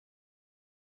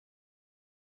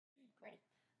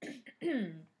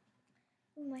Ooh,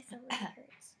 my throat really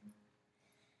hurts.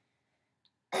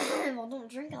 Well, don't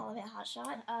drink all of it,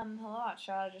 Hotshot. Hello,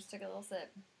 Hotshot. I just took a little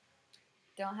sip.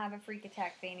 Don't have a freak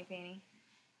attack, Fanny Fanny.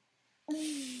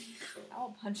 I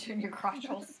will punch you in your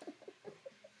crotchholes.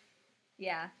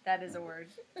 Yeah, that is a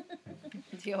word.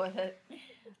 Deal with it.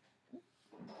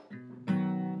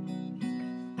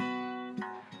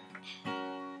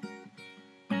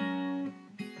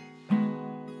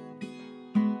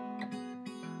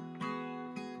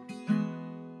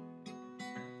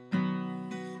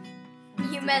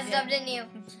 You messed up, didn't you?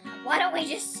 Why don't we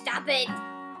just stop it?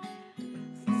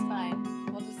 It's fine.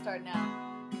 We'll just start now.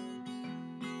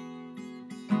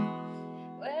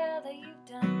 Well, you've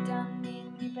done me,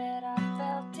 and you bet I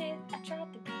felt it. I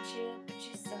tried to be chill, but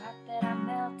you're so hot that I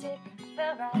melted. I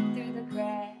fell right through the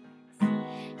cracks,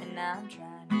 and now I'm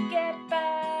trying to get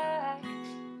back.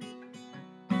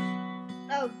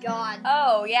 Oh, God.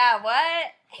 Oh, yeah,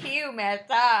 what? You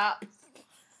messed up.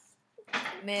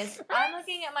 Miss, I'm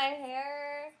looking at my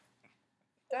hair.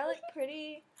 Do I look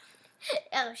pretty?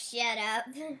 Oh, shut up.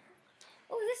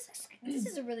 Oh, this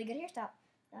is a really good hairstyle.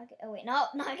 Oh, wait, no,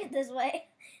 not get this way.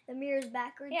 The mirror's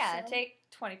backwards. Yeah, so. take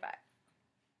 25.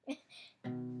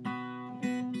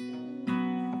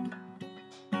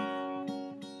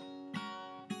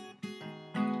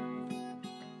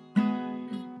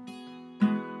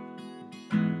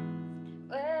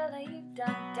 Well, you've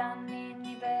done me, and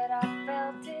you bet I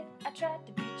felt it. I tried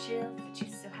to be chill, but you're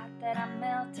so hot that I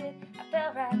melted. I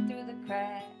fell right through the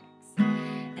cracks,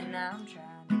 and now I'm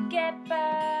trying to get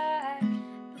back.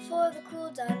 Before the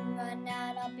cool done run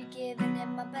out, I'll be giving it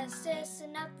my bestest,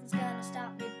 and nothing's gonna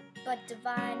stop me but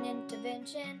divine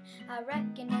intervention. I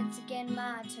reckon it's again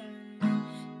my turn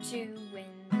to win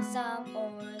some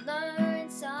or learn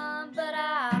some, but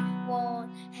I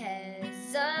won't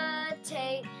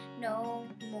hesitate no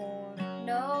more,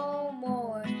 no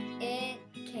more. It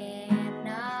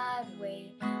cannot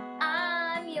wait.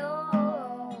 I'm yours.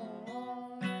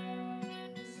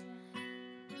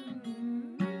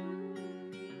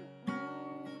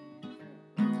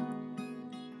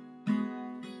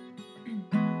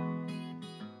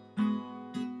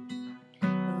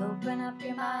 Open up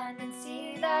your mind and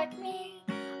see like me.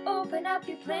 Open up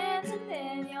your plans and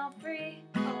then you're free.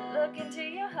 Look into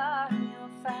your heart and you'll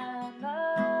find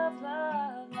love,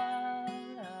 love, love,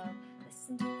 love.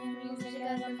 Listen to the music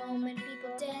of the moment,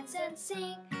 people dance and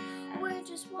sing. We're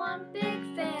just one big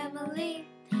family,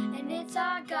 and it's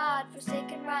our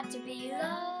God-forsaken right to be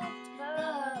loved,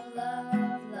 love,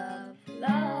 love, love,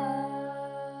 loved.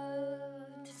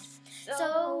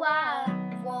 So I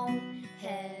won't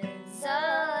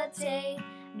hesitate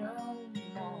no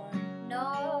more,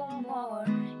 no more.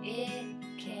 It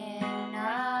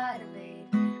cannot wait.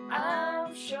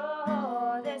 I'm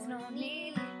sure there's no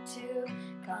need to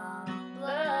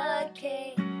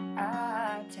complicate.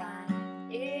 Our time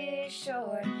is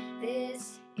short.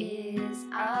 This is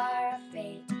our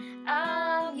fate.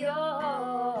 I'm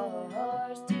yours.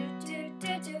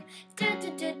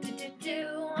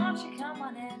 Won't you come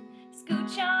on in?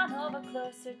 Scooch on over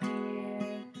closer,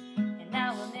 dear, and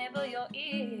I will nibble your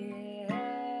ear.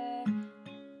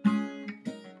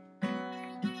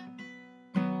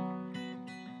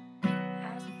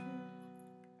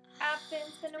 I've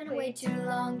been spending way too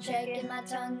long checking my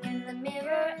tongue in the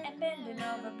mirror and bending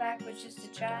over backwards just to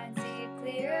try and see it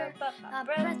clearer, but my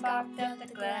breath fogged up the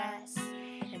glass,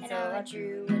 and so I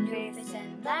drew a new face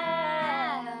and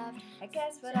laughed. I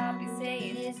guess what I'll be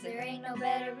saying is there ain't no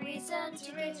better reason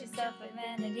to rid yourself of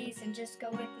vanities and just go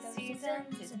with the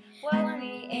seasons. It's what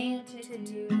we aim to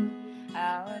do.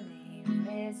 Our name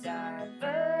is our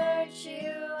virtue,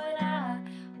 and I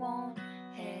won't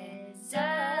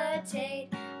hesitate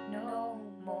no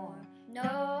more,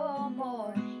 no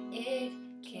more. It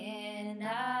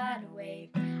cannot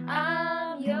wait.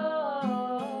 I'm yours.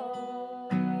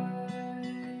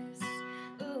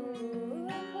 Ooh.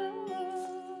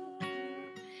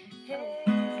 Hey,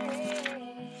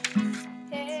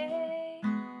 hey.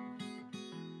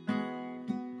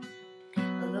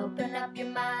 Well, open up your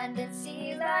mind and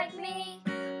see like me.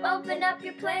 Open up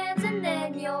your plans and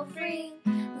then you're free.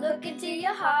 Look into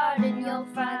your heart and you'll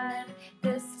find that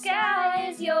the sky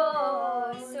is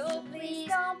yours. So please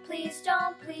don't, please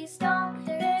don't, please don't.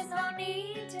 There's no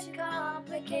need to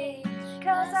complicate,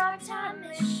 'cause our time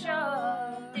is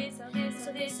short.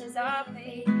 This is our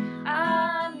fate.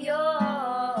 I'm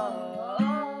yours.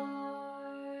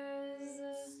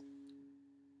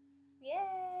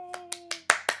 Yay!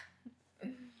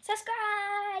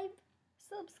 Subscribe.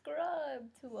 Subscribe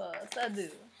to us. I do.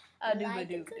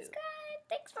 Like and subscribe.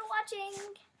 Thanks for watching.